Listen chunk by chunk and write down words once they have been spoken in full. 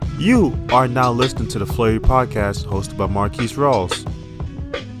You are now listening to the Flurry Podcast, hosted by Marquise Rawls.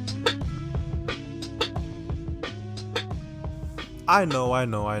 I know.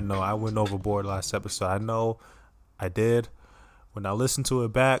 I went overboard last episode. I know I did. When I listened to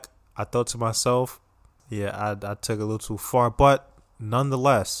it back, I thought to myself, yeah, I took a little too far. But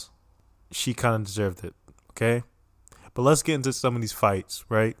nonetheless, she kind of deserved it, okay? But let's get into some of these fights,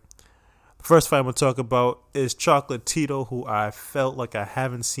 right? The first fight I'm going to talk about is Chocolatito, who I felt like I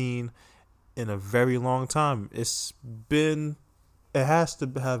haven't seen in a very long time. It has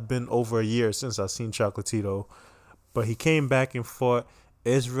to have been over a year since I've seen Chocolatito. But he came back and fought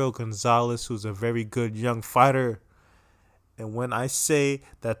Israel Gonzalez, who's a very good young fighter. And when I say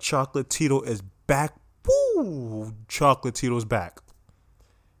that Chocolatito is back, woo, Chocolatito's back.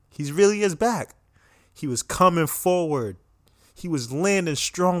 He really is back. He was coming forward. He was landing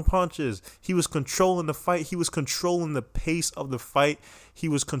strong punches. He was controlling the fight. He was controlling the pace of the fight. He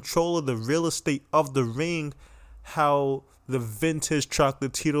was controlling the real estate of the ring, how the vintage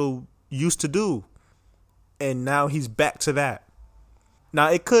Chocolatito used to do. And now he's back to that.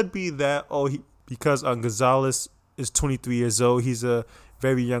 Now, it could be that, because Gonzalez is 23 years old, he's a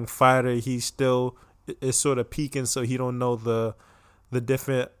very young fighter. He still is sort of peaking, so he don't know the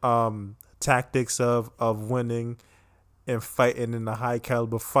different tactics of winning and fighting in a high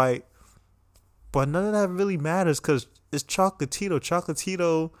caliber fight. But none of that really matters because it's Chocolatito.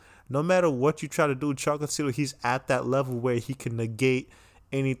 Chocolatito, no matter what you try to do, Chocolatito, he's at that level where he can negate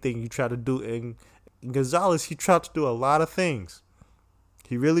anything you try to do. And Gonzalez, he tried to do a lot of things.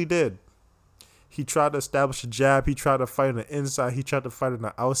 He really did. He tried to establish a jab. He tried to fight on the inside. He tried to fight on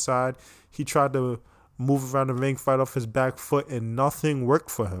the outside. He tried to move around the ring, fight off his back foot, and nothing worked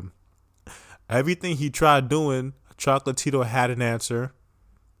for him. Everything he tried doing, Chocolatito had an answer,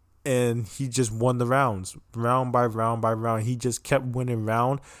 and he just won the rounds, round by round by round. He just kept winning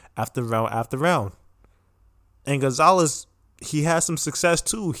round after round after round. And Gonzalez, he had some success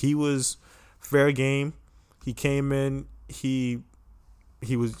too. He was fair game. He came in. He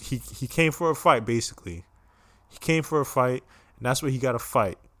came for a fight, basically. He came for a fight, and that's what he got to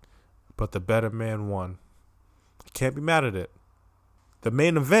fight. But the better man won. You can't be mad at it. The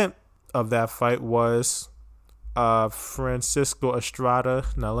main event of that fight was Francisco Estrada.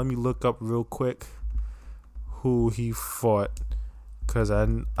 Now let me look up real quick who he fought, because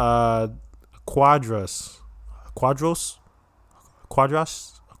Quadras,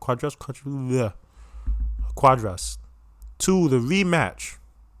 to the rematch.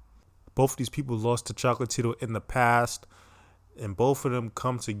 Both of these people lost to Chocolatito in the past, and both of them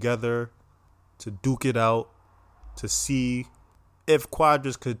come together to duke it out, to see if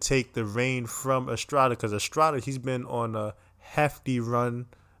Quadras could take the reign from Estrada, because Estrada, he's been on a hefty run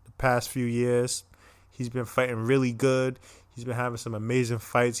the past few years. He's been fighting really good. He's been having some amazing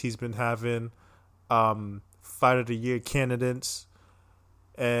fights. He's been having Fight of the Year candidates.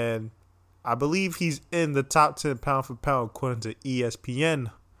 And I believe he's in the top 10 pound for pound according to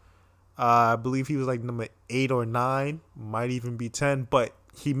ESPN. I believe he was like number 8 or 9, might even be 10, but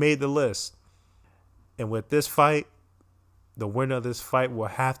he made the list. And with this fight, the winner of this fight will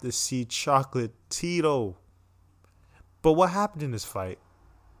have to see Chocolatito. But what happened in this fight?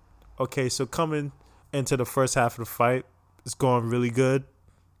 Okay, so coming into the first half of the fight, it's going really good,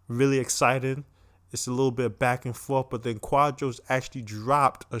 really exciting. It's a little bit back and forth, but then Quadras actually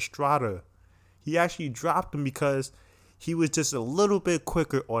dropped Estrada. He actually dropped him because he was just a little bit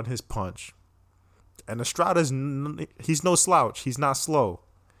quicker on his punch. And he's no slouch. He's not slow.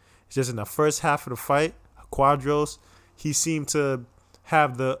 It's just in the first half of the fight, Quadras, he seemed to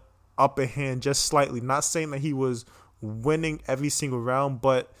have the upper hand just slightly. Not saying that he was winning every single round,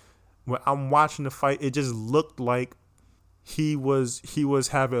 but when I'm watching the fight, it just looked like he was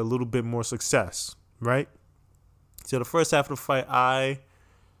having a little bit more success, right? So the first half of the fight, I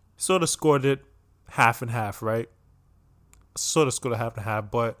sort of scored it half and half, right? Sort of scored it half and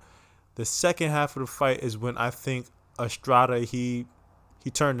half, but the second half of the fight is when I think Estrada, he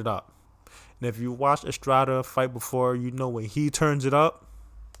turned it up. And if you watch Estrada fight before, you know when he turns it up,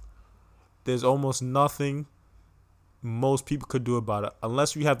 there's almost nothing most people could do about it.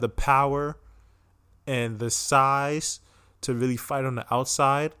 Unless you have the power and the size to really fight on the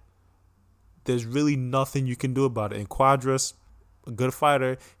outside, there's really nothing you can do about it. And Quadras, a good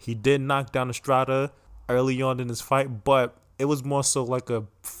fighter, he did knock down Estrada early on in his fight, but it was more so like a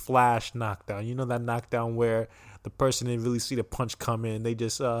flash knockdown. You know that knockdown where the person didn't really see the punch come in. They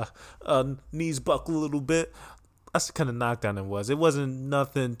just knees buckle a little bit. That's the kind of knockdown it was. It wasn't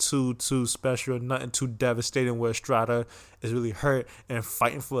nothing too special, nothing too devastating where Estrada is really hurt and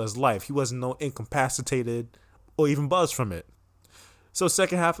fighting for his life. He wasn't no incapacitated or even buzzed from it. So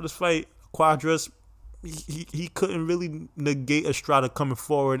second half of this fight, Quadras, he couldn't really negate Estrada coming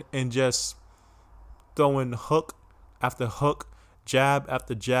forward and just throwing hook after hook, jab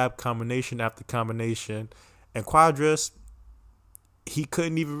after jab, combination after combination. And Quadras, he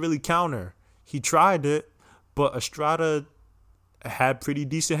couldn't even really counter. He tried it, but Estrada had pretty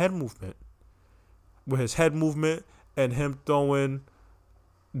decent head movement. With his head movement and him throwing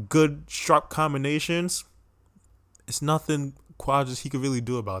good, sharp combinations, it's nothing Quadras he could really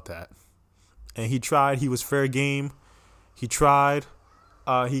do about that. And he tried. He was fair game. He tried.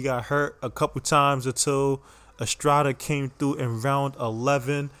 He got hurt a couple times until Estrada came through in round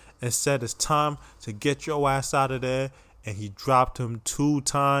 11 and said it's time to get your ass out of there. And he dropped him 2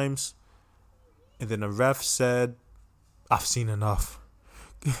 times. And then the ref said, I've seen enough.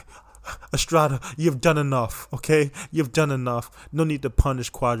 Estrada, you've done enough, okay? You've done enough. No need to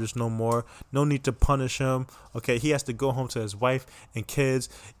punish Quadras no more. No need to punish him, okay? He has to go home to his wife and kids.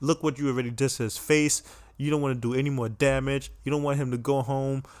 Look what you already did to his face. You don't want to do any more damage. You don't want him to go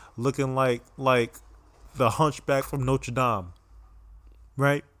home looking like the hunchback from Notre Dame,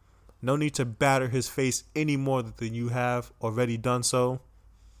 right? No need to batter his face any more than you have already done so.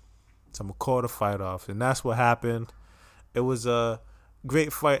 So I'm going to call the fight off. And that's what happened. It was a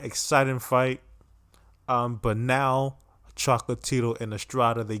great fight, exciting fight. But now Chocolatito and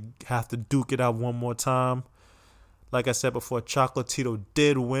Estrada, they have to duke it out one more time. Like I said before, Chocolatito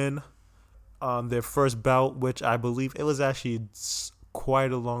did win their first bout, which I believe it was actually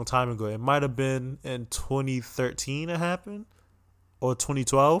quite a long time ago. It might have been in 2013 it happened, or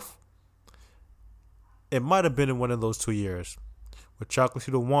 2012. It might have been in one of those 2 years where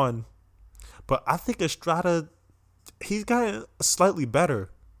Chocolatito won. But I think Estrada, he's gotten slightly better.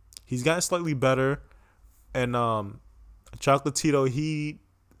 He's gotten slightly better. And Chocolatito,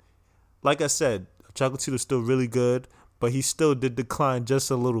 like I said, Chocolatito's still really good, but he still did decline just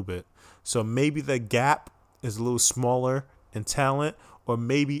a little bit. So maybe the gap is a little smaller in talent, or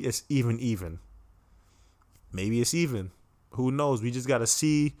maybe it's even. Maybe it's even. Who knows? We just got to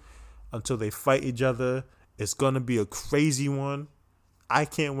see until they fight each other. It's going to be a crazy one. I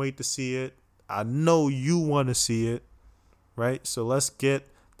can't wait to see it. I know you want to see it, right? So let's get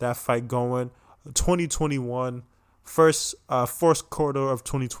that fight going. 2021, first quarter of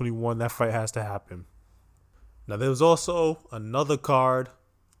 2021, that fight has to happen. Now, there was also another card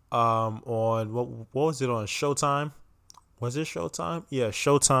on, what was it on, Showtime? Was it Showtime? Yeah,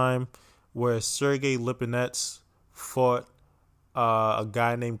 Showtime, where Sergey Lipinets fought a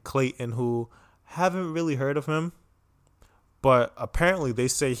guy named Clayton, who haven't really heard of him. But apparently they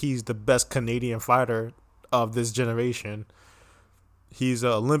say he's the best Canadian fighter of this generation. He's an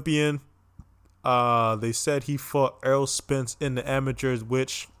Olympian. They said he fought Errol Spence in the amateurs,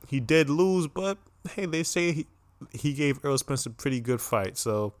 which he did lose. But, hey, they say he gave Errol Spence a pretty good fight.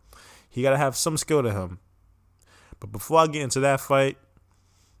 So he got to have some skill to him. But before I get into that fight,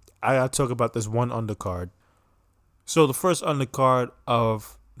 I got to talk about this one undercard. So the first undercard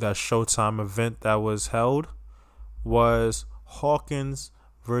of that Showtime event that was held was Hawkins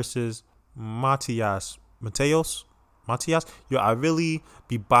versus Mateos. Yo, I really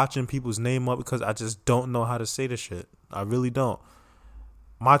be botching people's name up because I just don't know how to say this shit. I really don't.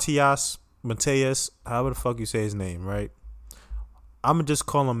 Mateos, however the fuck you say his name, right? I'm going to just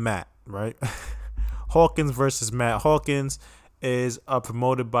call him Matt, right? Hawkins versus Matt. Hawkins is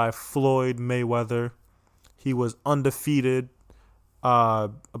promoted by Floyd Mayweather. He was undefeated. I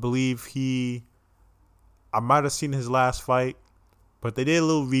believe I might have seen his last fight, but they did a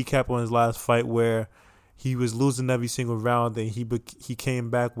little recap on his last fight where he was losing every single round, and he came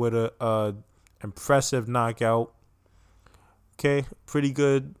back with a impressive knockout. Okay, pretty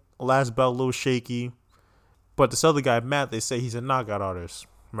good. Last bout, a little shaky. But this other guy, Matt, they say he's a knockout artist,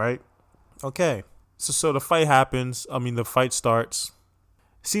 right? Okay, so the fight happens. The fight starts.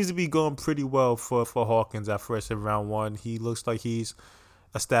 Seems to be going pretty well for Hawkins at first in round 1. He looks like he's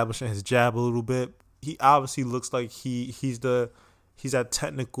establishing his jab a little bit. He obviously looks like he's that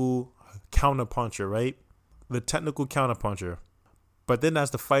technical counterpuncher, right? The technical counterpuncher. But then as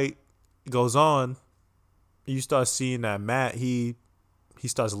the fight goes on, you start seeing that Matt, he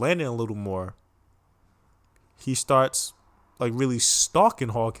starts landing a little more. He starts like really stalking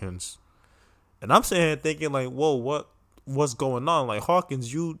Hawkins. And I'm sitting here thinking like, whoa, what's going on? Like,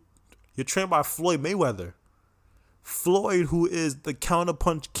 Hawkins, you're trained by Floyd Mayweather. Floyd, who is the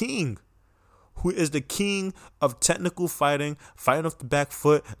counterpunch king. Who is the king of technical fighting off the back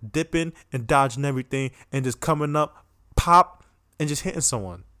foot, dipping and dodging everything, and just coming up, pop, and just hitting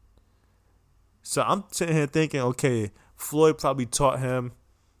someone. So I'm sitting here thinking, okay, Floyd probably taught him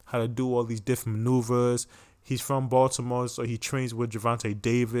how to do all these different maneuvers. He's from Baltimore, so he trains with Gervonta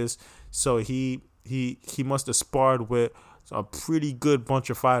Davis. So he must have sparred with a pretty good bunch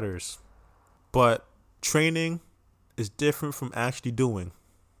of fighters. But training is different from actually doing.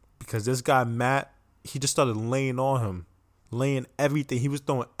 Because this guy, Matt, he just started laying on him. Laying everything. He was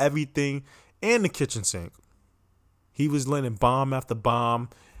throwing everything in the kitchen sink. He was landing bomb after bomb.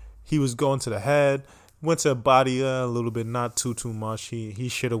 He was going to the head. Went to the body a little bit, not too much. He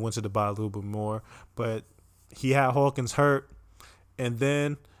should have went to the body a little bit more. But he had Hawkins hurt. And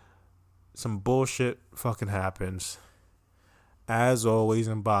then some bullshit fucking happens. As always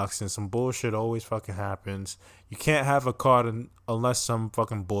in boxing, some bullshit always fucking happens. You can't have a card unless some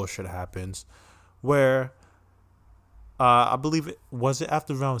fucking bullshit happens. Where, I believe it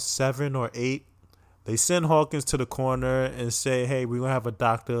after round 7 or 8, they send Hawkins to the corner and say, hey, we're going to have a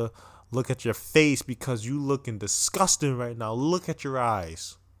doctor look at your face because you looking disgusting right now. Look at your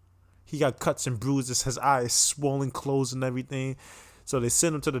eyes. He got cuts and bruises, his eyes swollen, closed and everything. So they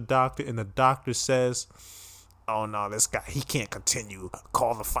send him to the doctor, and the doctor says, oh no, this guy, he can't continue.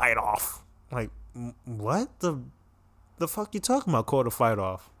 Call the fight off. Like, what the fuck you talking about? Call the fight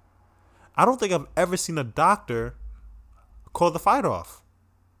off? I don't think I've ever seen a doctor call the fight off.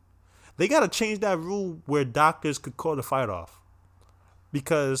 They got to change that rule where doctors could call the fight off.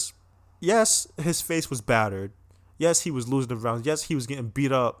 Because, yes, his face was battered. Yes, he was losing the rounds. Yes, he was getting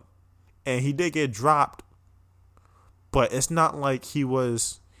beat up. And he did get dropped. But it's not like he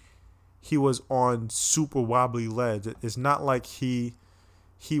was on super wobbly legs. It's not like he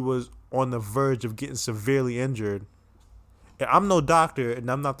was on the verge of getting severely injured. And I'm no doctor and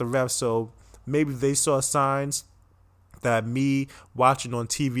I'm not the ref, so maybe they saw signs that me watching on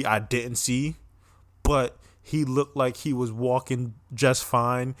TV I didn't see. But he looked like he was walking just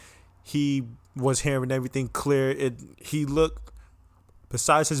fine. He was hearing everything clear. He looked,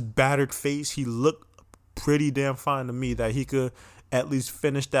 besides his battered face, he looked pretty damn fine to me that he could at least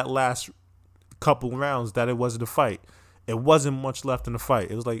finish that last couple rounds that it wasn't a fight. It wasn't much left in the fight.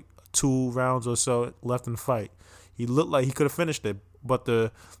 It was like 2 rounds or so left in the fight. He looked like he could have finished it, but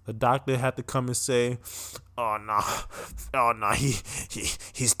the doctor had to come and say, oh no,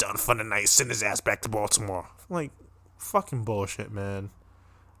 he's done for the night. Send his ass back to Baltimore. Like, fucking bullshit, man.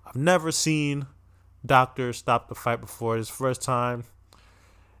 I've never seen doctors stop the fight before. It's first time.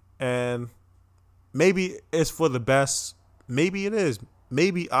 And maybe it's for the best. Maybe it is.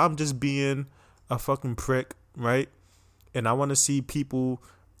 Maybe I'm just being a fucking prick, right? And I want to see people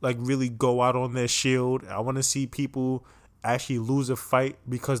like really go out on their shield. I want to see people actually lose a fight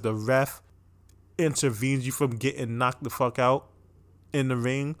because the ref intervenes you from getting knocked the fuck out in the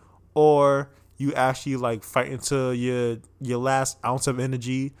ring, or you actually like fight into your last ounce of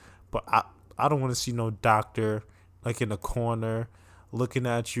energy. But I don't want to see no doctor like in the corner looking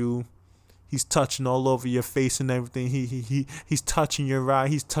at you. He's touching all over your face and everything. He's touching your eye.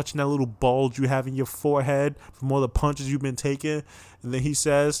 He's touching that little bulge you have in your forehead from all the punches you've been taking. And then he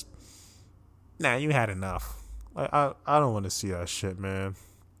says, nah, you had enough. I don't want to see that shit, man.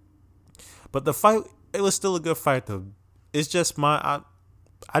 But the fight, it was still a good fight, though. It's just I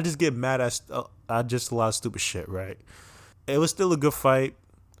just get mad at just a lot of stupid shit, right? It was still a good fight.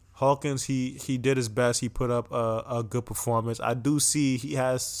 Hawkins, he did his best. He put up a good performance. I do see he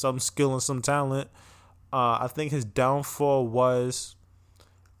has some skill and some talent. I think his downfall was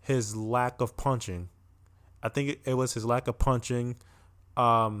his lack of punching. I think it was his lack of punching,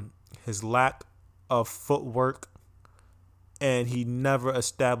 his lack of footwork, and he never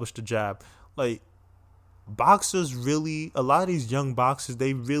established a jab. Like, boxers really, a lot of these young boxers,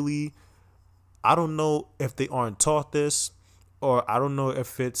 they really, I don't know if they aren't taught this, or I don't know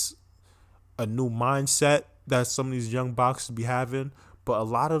if it's a new mindset that some of these young boxers be having, but a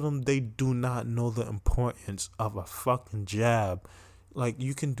lot of them, they do not know the importance of a fucking jab. Like,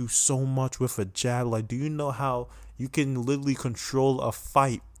 you can do so much with a jab. Like, do you know how you can literally control a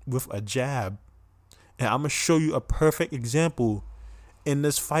fight with a jab? And I'm going to show you a perfect example in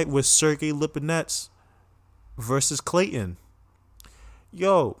this fight with Sergey Lipinets versus Clayton.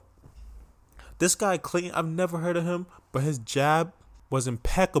 Yo, this guy Clayton, I've never heard of him, but his jab was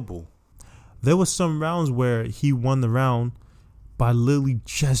impeccable. There was some rounds where he won the round by literally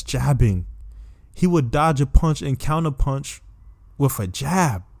just jabbing. He would dodge a punch and counter punch with a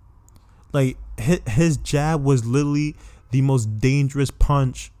jab. Like, his jab was literally the most dangerous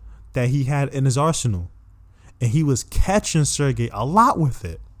punch that he had in his arsenal. And he was catching Sergey a lot with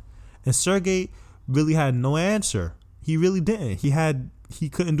it. And Sergey really had no answer. He really didn't. He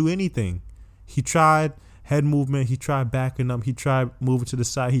couldn't do anything. He tried head movement, he tried backing up, he tried moving to the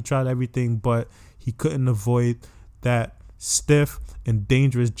side, he tried everything, but he couldn't avoid that stiff and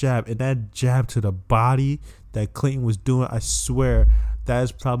dangerous jab. And that jab to the body that Clayton was doing, I swear, that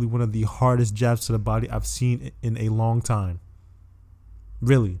is probably one of the hardest jabs to the body I've seen in a long time.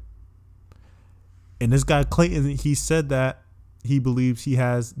 Really. And this guy Clayton, he said that he believes he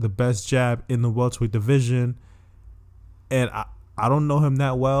has the best jab in the welterweight division. And I don't know him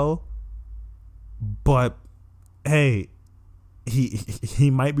that well, but hey,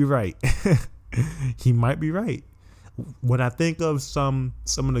 he might be right. He might be right. When I think of some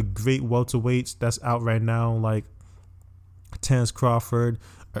of the great welterweights that's out right now, like Terence Crawford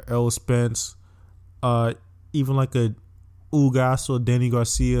or Errol Spence, even like a Ugas or Danny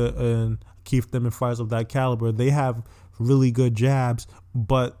Garcia and Keith Thurman, fighters of that caliber, they have really good jabs,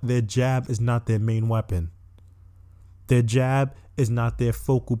 but their jab is not their main weapon. Their jab is not their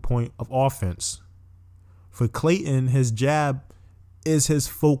focal point of offense. For Clayton, his jab is his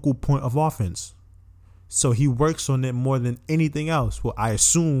focal point of offense. So he works on it more than anything else. Well, I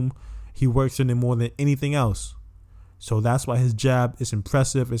assume he works on it more than anything else. So that's why his jab is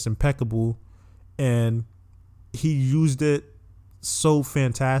impressive, it's impeccable, and he used it so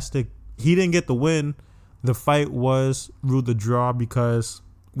fantastic. He didn't get the win. The fight was ruled a draw because,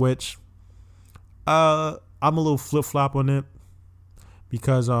 which I'm a little flip-flop on it,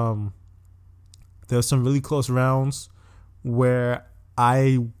 because there's some really close rounds where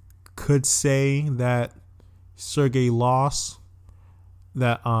I could say that Sergey lost,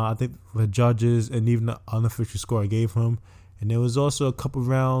 that I think the judges and even the unofficial score I gave him. And there was also a couple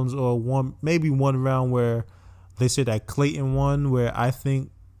rounds, or maybe one round where they said that Clayton won, where I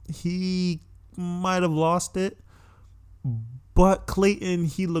think he might have lost it. But Clayton,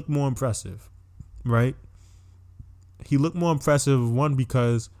 he looked more impressive, right? He looked more impressive, one,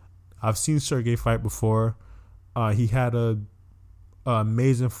 because I've seen Sergey fight before. He had a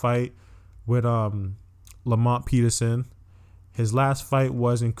amazing fight with Lamont Peterson. His last fight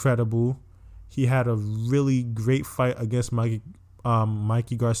was incredible. He had a really great fight against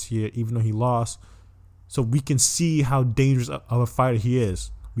Mikey Garcia, even though he lost. So we can see how dangerous of a fighter he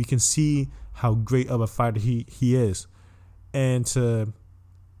is. We can see how great of a fighter he is. And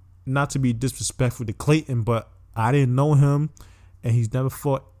not to be disrespectful to Clayton, but I didn't know him, and he's never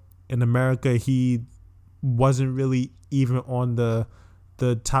fought in America. He wasn't really even on the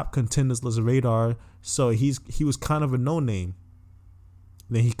top contenders list radar, so he was kind of a no-name.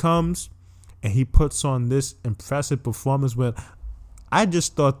 Then he comes and he puts on this impressive performance where I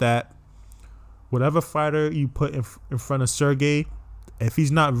just thought that whatever fighter you put in front of Sergey, if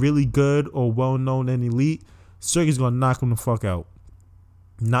he's not really good or well-known and elite, Sergey's going to knock him the fuck out.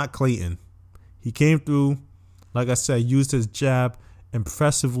 Not Clayton. He came through, like I said, used his jab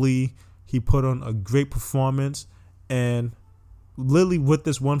impressively. He put on a great performance, and literally with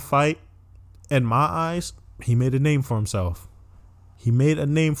this one fight, in my eyes, he made a name for himself. He made a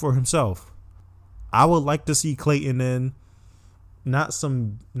name for himself. I would like to see Clayton in not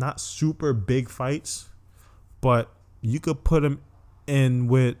super big fights, but you could put him in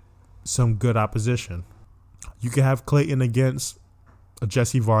with some good opposition. You could have Clayton against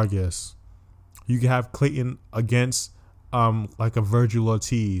Jesse Vargas. You could have Clayton against like a Virgil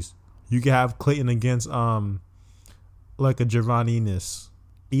Ortiz. You could have Clayton against like a Jaron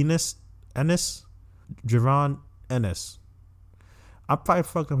Ennis. I probably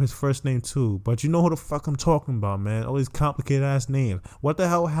fucked up his first name too, but you know who the fuck I'm talking about, man. All these complicated ass names. What the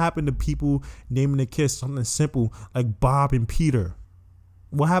hell happened to people naming their kids something simple like Bob and Peter?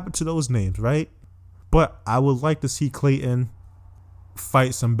 What happened to those names, right? But I would like to see Clayton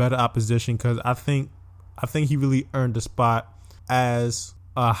fight some better opposition, because I think he really earned the spot as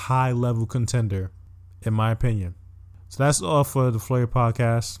a high level contender, in my opinion. So that's all for the Flurry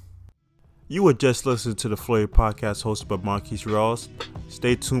Podcast. You were just listening to the Flurry Podcast hosted by Marquise Ross.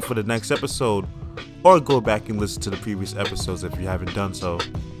 Stay tuned for the next episode, or go back and listen to the previous episodes if you haven't done so.